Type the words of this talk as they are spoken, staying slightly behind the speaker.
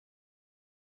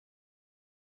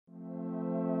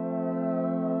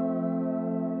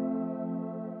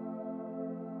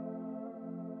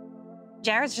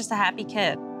Jared's just a happy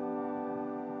kid.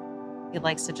 He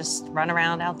likes to just run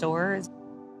around outdoors.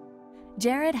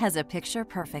 Jared has a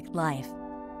picture-perfect life.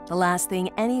 The last thing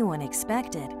anyone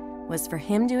expected was for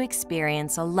him to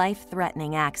experience a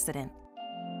life-threatening accident.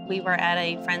 We were at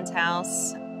a friend's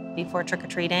house before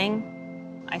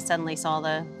trick-or-treating. I suddenly saw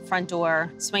the front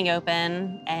door swing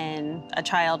open and a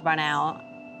child run out.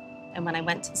 And when I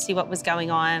went to see what was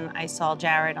going on, I saw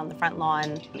Jared on the front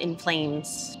lawn in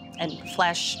flames and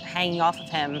flesh hanging off of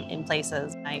him in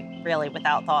places. I really,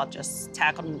 without thought, just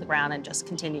tackled him to the ground and just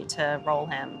continued to roll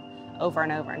him over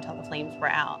and over until the flames were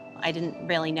out. I didn't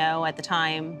really know at the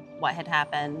time what had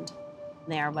happened.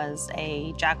 There was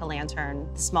a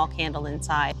jack-o'-lantern, the small candle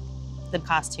inside. The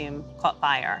costume caught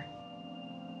fire.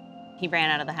 He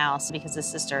ran out of the house because his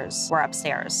sisters were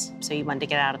upstairs, so he wanted to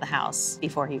get out of the house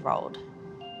before he rolled.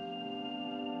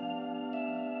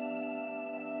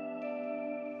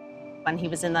 When he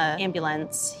was in the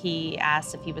ambulance, he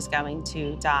asked if he was going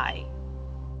to die.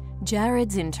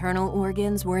 Jared's internal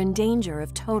organs were in danger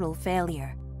of total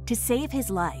failure. To save his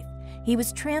life, he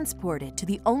was transported to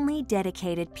the only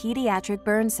dedicated pediatric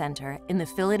burn center in the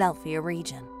Philadelphia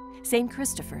region, St.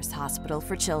 Christopher's Hospital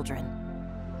for Children.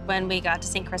 When we got to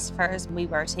St. Christopher's, we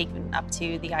were taken up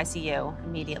to the ICU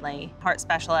immediately. Heart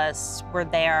specialists were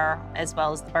there, as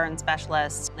well as the burn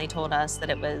specialists. They told us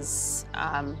that it was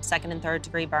second and third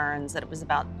degree burns, that it was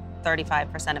about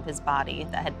 35% of his body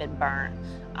that had been burned,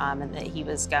 and that he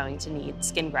was going to need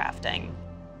skin grafting.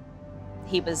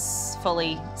 He was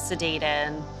fully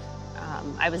sedated.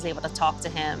 I was able to talk to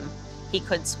him. He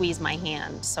could squeeze my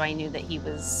hand, so I knew that he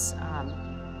was,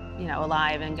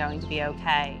 alive and going to be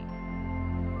okay.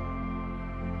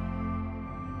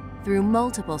 Through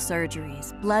multiple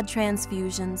surgeries, blood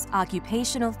transfusions,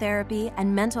 occupational therapy,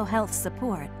 and mental health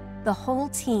support, the whole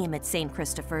team at St.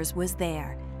 Christopher's was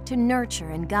there to nurture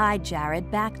and guide Jared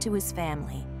back to his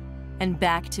family and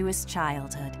back to his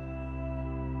childhood.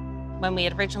 When we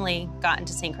had originally gotten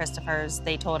to St. Christopher's,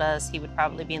 they told us he would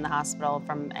probably be in the hospital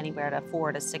from anywhere to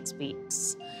 4 to 6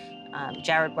 weeks.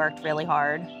 Jared worked really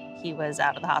hard. He was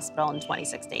out of the hospital in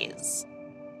 26 days.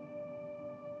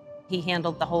 He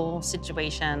handled the whole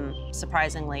situation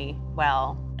surprisingly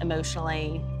well,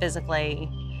 emotionally, physically.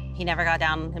 He never got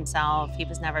down on himself. He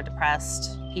was never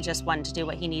depressed. He just wanted to do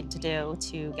what he needed to do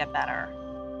to get better.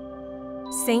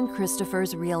 St.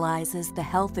 Christopher's realizes the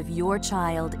health of your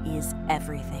child is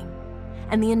everything,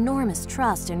 and the enormous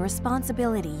trust and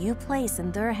responsibility you place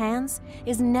in their hands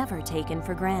is never taken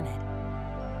for granted.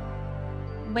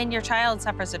 When your child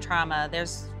suffers a trauma,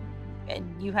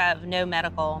 and you have no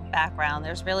medical background,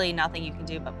 there's really nothing you can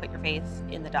do but put your faith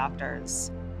in the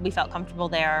doctors. We felt comfortable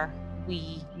there.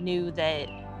 We knew that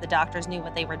the doctors knew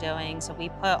what they were doing, so we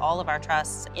put all of our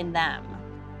trust in them.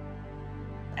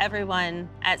 Everyone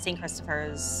at St.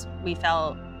 Christopher's, we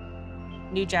felt,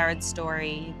 knew Jared's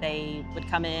story. They would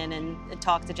come in and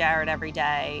talk to Jared every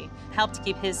day, help to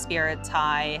keep his spirits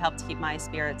high, help to keep my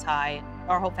spirits high.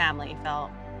 Our whole family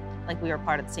felt like we were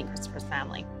part of the St. Christopher's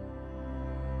family.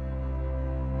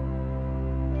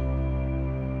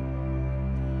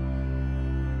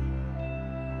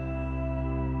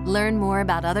 Learn more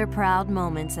about other proud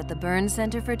moments at the Burn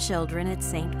Center for Children at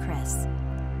St. Chris